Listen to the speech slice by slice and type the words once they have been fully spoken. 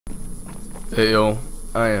Hey yo,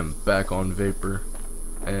 I am back on Vapour,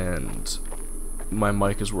 and my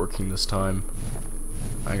mic is working this time.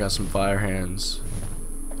 I got some fire hands,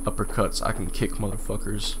 uppercuts, I can kick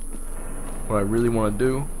motherfuckers. What I really want to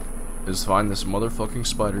do is find this motherfucking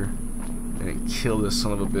spider and kill this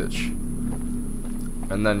son of a bitch.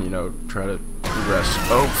 And then, you know, try to progress.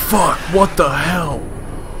 Oh fuck, what the hell?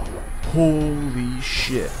 Holy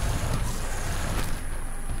shit.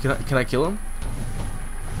 Can I kill him?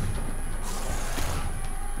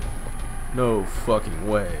 No fucking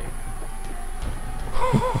way.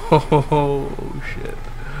 Oh shit.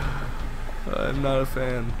 I'm not a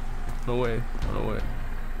fan. No way. No way.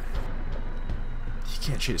 You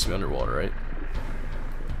can't chase me underwater, right?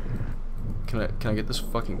 Can I get this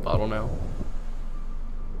fucking bottle now?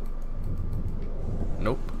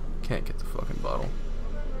 Nope. Can't get the fucking bottle.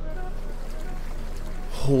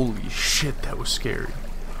 Holy shit, that was scary.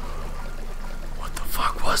 What the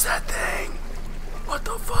fuck was that thing? What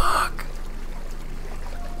the fuck?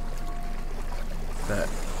 That.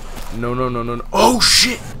 No. Oh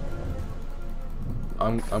shit!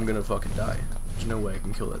 I'm gonna fucking die. There's no way I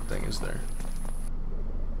can kill that thing, is there?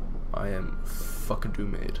 I am fucking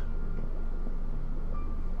doomed.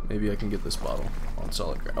 Maybe I can get this bottle on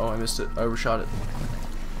solid ground. Oh, I missed it. I overshot it.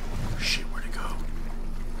 Shit, where'd it go?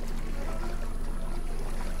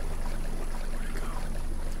 Where'd it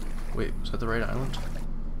go? Wait, was that the right island?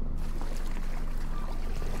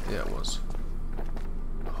 Yeah, it was.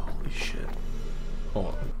 Holy shit. Hold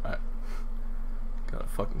on. I gotta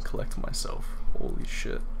fucking collect myself. Holy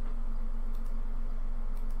shit.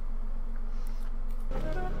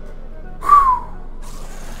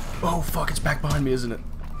 Oh fuck, it's back behind me, isn't it?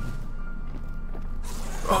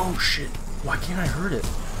 Oh shit. Why can't I hurt it?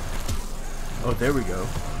 Oh, there we go.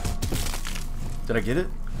 Did I get it?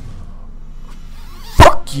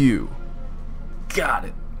 Fuck you! Got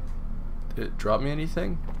it. Did it drop me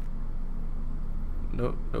anything?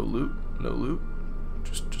 No loot? No loot?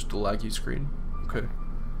 Just a laggy screen? Okay.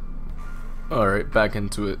 Alright, back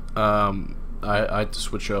into it. I had to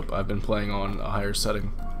switch up. I've been playing on a higher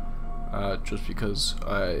setting. Just because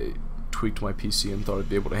I tweaked my PC and thought I'd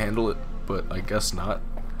be able to handle it, but I guess not.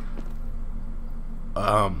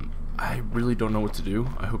 I really don't know what to do.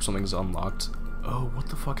 I hope something's unlocked. Oh, what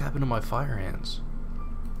the fuck happened to my fire hands?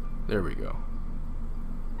 There we go.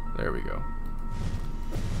 There we go.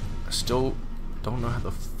 I still don't know how the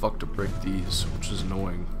fuck to break these, which is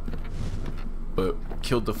annoying. But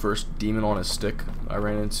killed the first demon on a stick I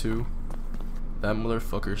ran into. That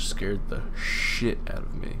motherfucker scared the shit out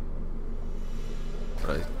of me.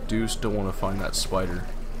 But I do still want to find that spider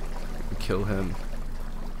and kill him.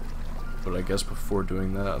 But I guess before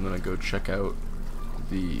doing that, I'm gonna go check out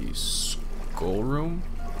the skull room,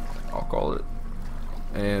 I'll call it,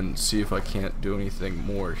 and see if I can't do anything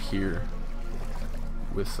more here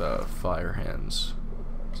with fire hands.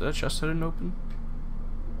 Is that a chest I didn't open?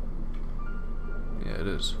 Yeah, it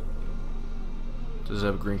is. Does it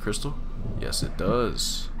have a green crystal? Yes, it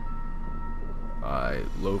does. I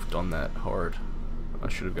loafed on that hard. I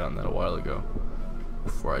should have gotten that a while ago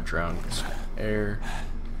before I drowned. Air.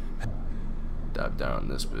 Dive down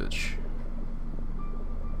this bitch.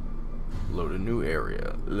 Load a new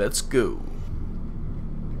area. Let's go.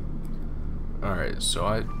 Alright, so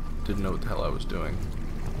I didn't know what the hell I was doing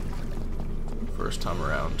first time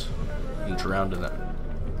around and drowned in that.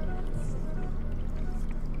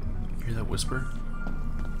 You hear that whisper?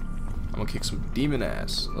 I'm gonna kick some demon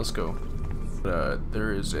ass. Let's go.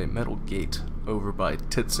 There is a metal gate over by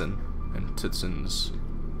Titson, and Titson's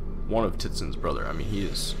one of Titson's brother. I mean, he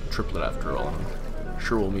is a triplet after all. I'm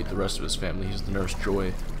sure we'll meet the rest of his family. He's the Nurse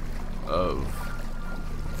Joy of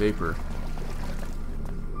Vapour.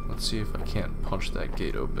 Let's see if I can't punch that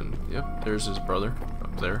gate open. Yep, there's his brother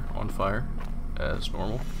up there on fire as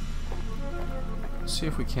normal. Let's see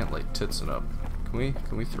if we can't light Titson up.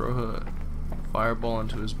 Can we throw a fireball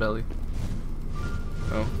into his belly?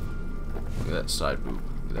 No. Look at that side boob.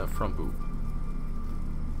 Look at that front boob.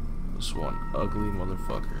 This one ugly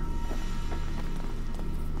motherfucker.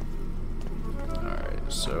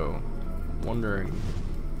 Alright, so wondering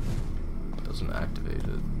doesn't activate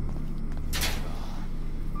it.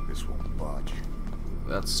 This won't budge.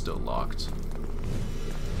 That's still locked.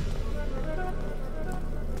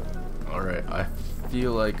 Alright, I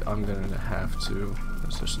feel like I'm gonna have to.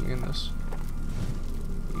 Is there something in this?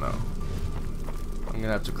 No. I'm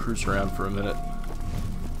gonna have to cruise around for a minute.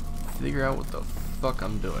 Figure out what the fuck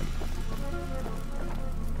I'm doing.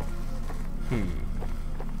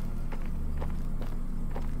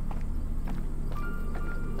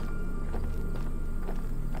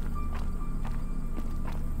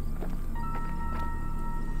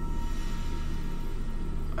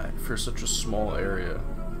 for such a small area,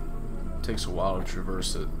 it takes a while to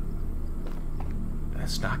traverse it. And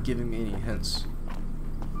it's not giving me any hints.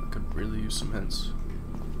 I could really use some hints.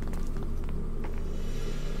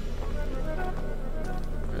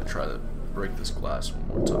 I'm gonna try to break this glass one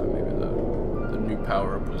more time. Maybe the new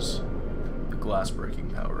power-up was the glass breaking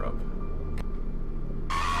power-up.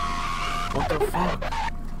 What the fuck?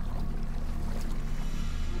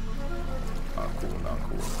 Not cool, not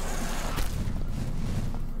cool.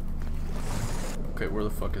 Okay, where the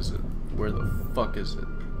fuck is it? Where the fuck is it?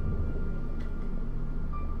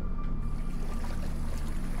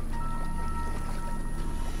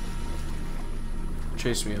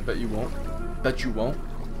 Chase me, I bet you won't. Bet you won't.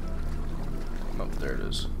 Oh, there it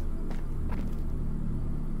is.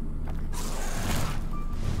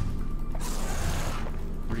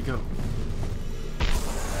 Where'd he go?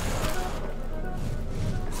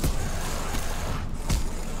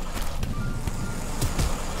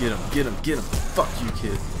 Get him, get him, get him. Fuck you,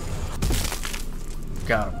 kid.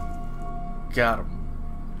 Got him. Got him.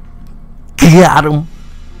 Got him.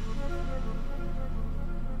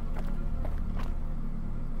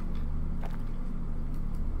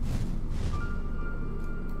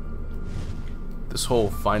 This whole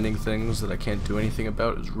finding things that I can't do anything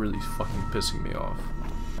about is really fucking pissing me off.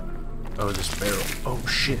 Oh, this barrel. Oh,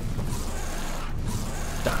 shit.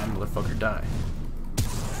 Die, motherfucker, die.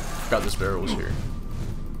 Forgot this barrel was here.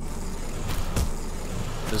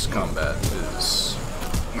 This combat is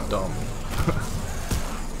dumb.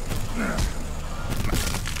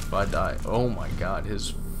 If I die, oh my god,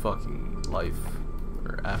 his fucking life,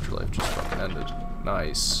 or afterlife just fucking ended.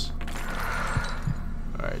 Nice.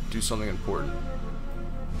 Alright, do something important.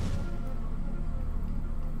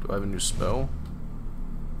 Do I have a new spell?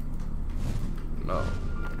 No.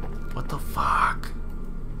 What the fuck?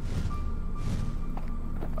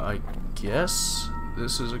 I guess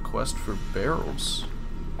this is a quest for barrels.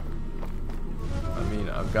 I mean,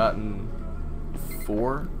 I've gotten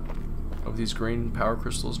 4 of these green power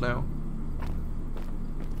crystals now.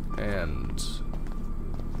 And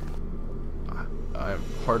I'm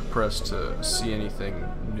hard pressed to see anything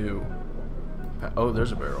new. Oh,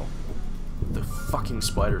 there's a barrel. The fucking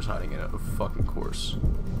spider's hiding in it, of fucking course.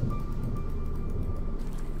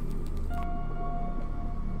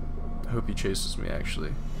 I hope he chases me,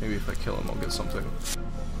 actually. Maybe if I kill him, I'll get something.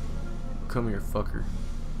 Come here, fucker.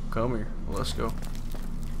 Come here. Let's go.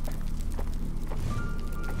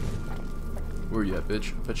 Where you at,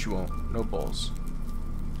 bitch? I bet you won't. No balls.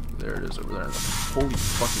 There it is over there. Holy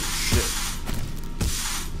fucking shit.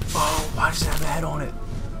 Oh, why does it have a head on it?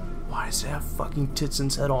 Why does it have fucking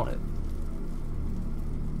Titson's head on it?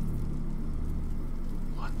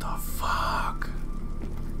 What the fuck?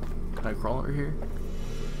 Can I crawl over here?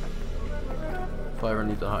 If I ever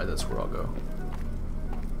need to hide, that's where I'll go.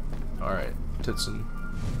 Alright, Titson.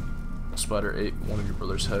 Spider ate one of your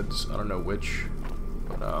brother's heads. I don't know which,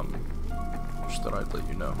 but just thought I'd let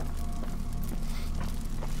you know.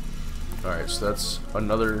 Alright, so that's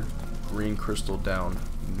another green crystal down.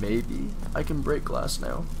 Maybe I can break glass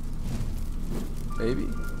now. Maybe.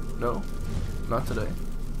 No, not today.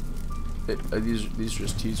 These are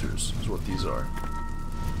just teasers, is what these are.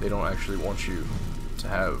 They don't actually want you to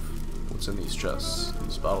have what's in these chests.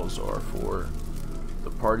 These bottles are for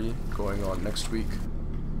the party going on next week.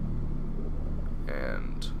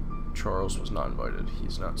 And Charles was not invited.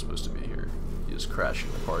 He's not supposed to be here. He is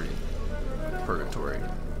crashing the party. Purgatory.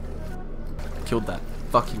 I killed that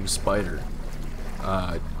fucking spider.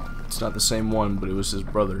 It's not the same one, but it was his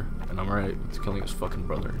brother. And I'm alright with killing his fucking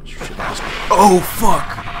brother. Shit, oh,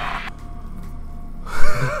 fuck!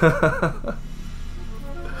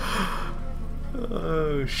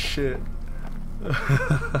 Oh, shit.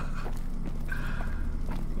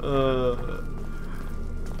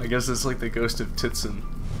 I guess it's like the ghost of Titson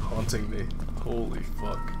haunting me. Holy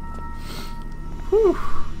fuck. Whew.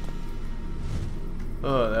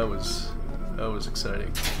 Oh, that was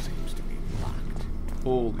exciting. Seems to be locked.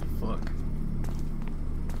 Holy fuck.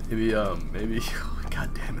 Maybe, god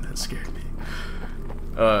damn it, that scared me.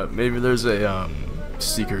 Maybe there's a,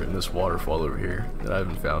 secret in this waterfall over here that I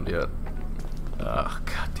haven't found yet.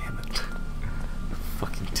 God damn it.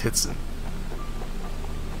 Fucking Titson.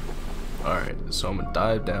 Alright, so I'm gonna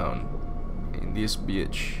dive down in this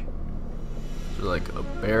bitch. Is there like a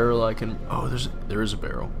barrel I can... Oh, there is a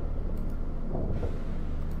barrel.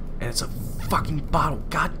 And it's a fucking bottle.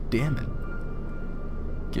 God damn it.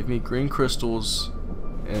 Give me green crystals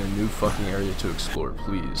and a new fucking area to explore,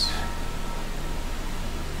 please.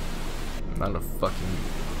 Not a fucking...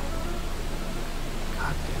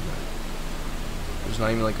 God damn it. There's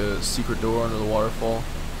not even like a secret door under the waterfall.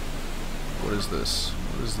 What is this?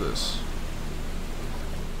 What is this?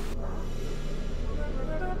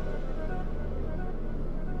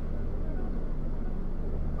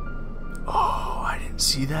 Oh, I didn't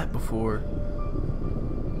see that before.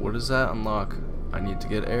 What does that unlock? I need to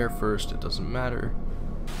get air first. It doesn't matter.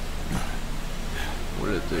 What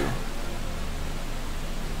did it do?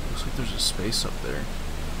 Looks like there's a space up there.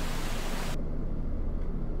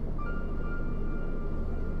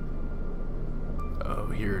 Oh,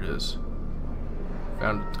 here it is.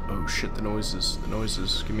 Found it. Oh shit, the noises. The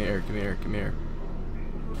noises. Give me air, give me air, give me air.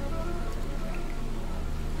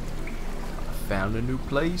 I found a new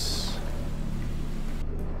place.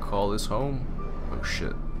 Call this home. Oh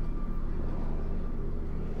shit.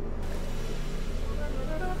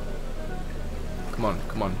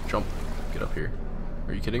 Come on, jump. Get up here.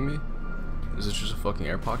 Are you kidding me? Is this just a fucking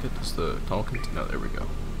air pocket? Does the tunnel continue? No, there we go.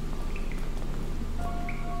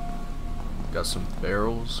 Got some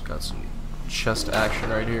barrels, got some chest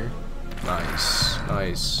action right here. Nice,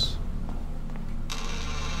 nice.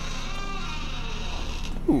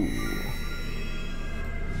 Ooh.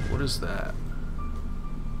 What is that?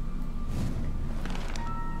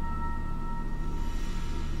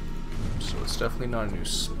 So it's definitely not a new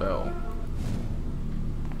spell.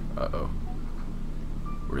 Uh-oh.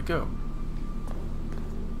 Where'd it go?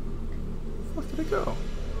 Where the fuck did it go?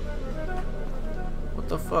 What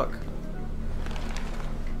the fuck?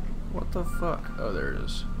 What the fuck? Oh, there it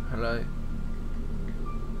is. Hello.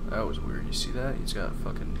 That was weird. You see that? He's got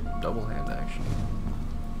fucking double hand action.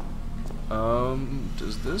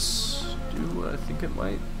 Does this do what I think it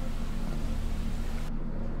might?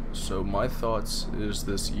 So my thoughts is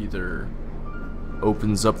this either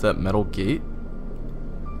opens up that metal gate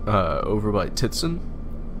over by Titson,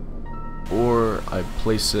 or I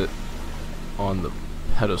place it on the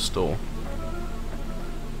pedestal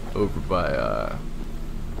over by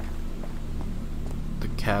the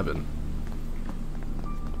cabin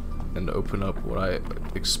and open up what I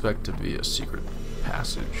expect to be a secret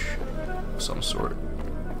passage of some sort.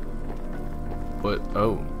 But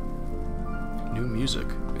oh, new music.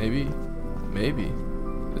 Maybe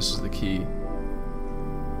this is the key.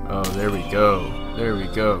 Oh, there we go. There we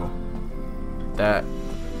go. That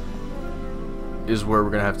is where we're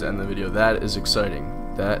gonna have to end the video. That is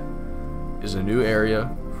exciting. That is a new area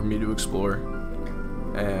for me to explore,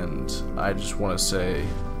 and I just want to say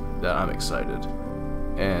that I'm excited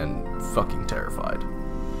and fucking terrified.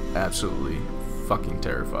 Absolutely fucking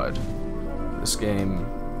terrified. This game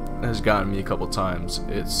has gotten me a couple times.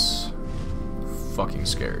 It's fucking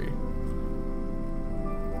scary.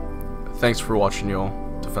 Thanks for watching,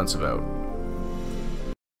 y'all. Defensive out.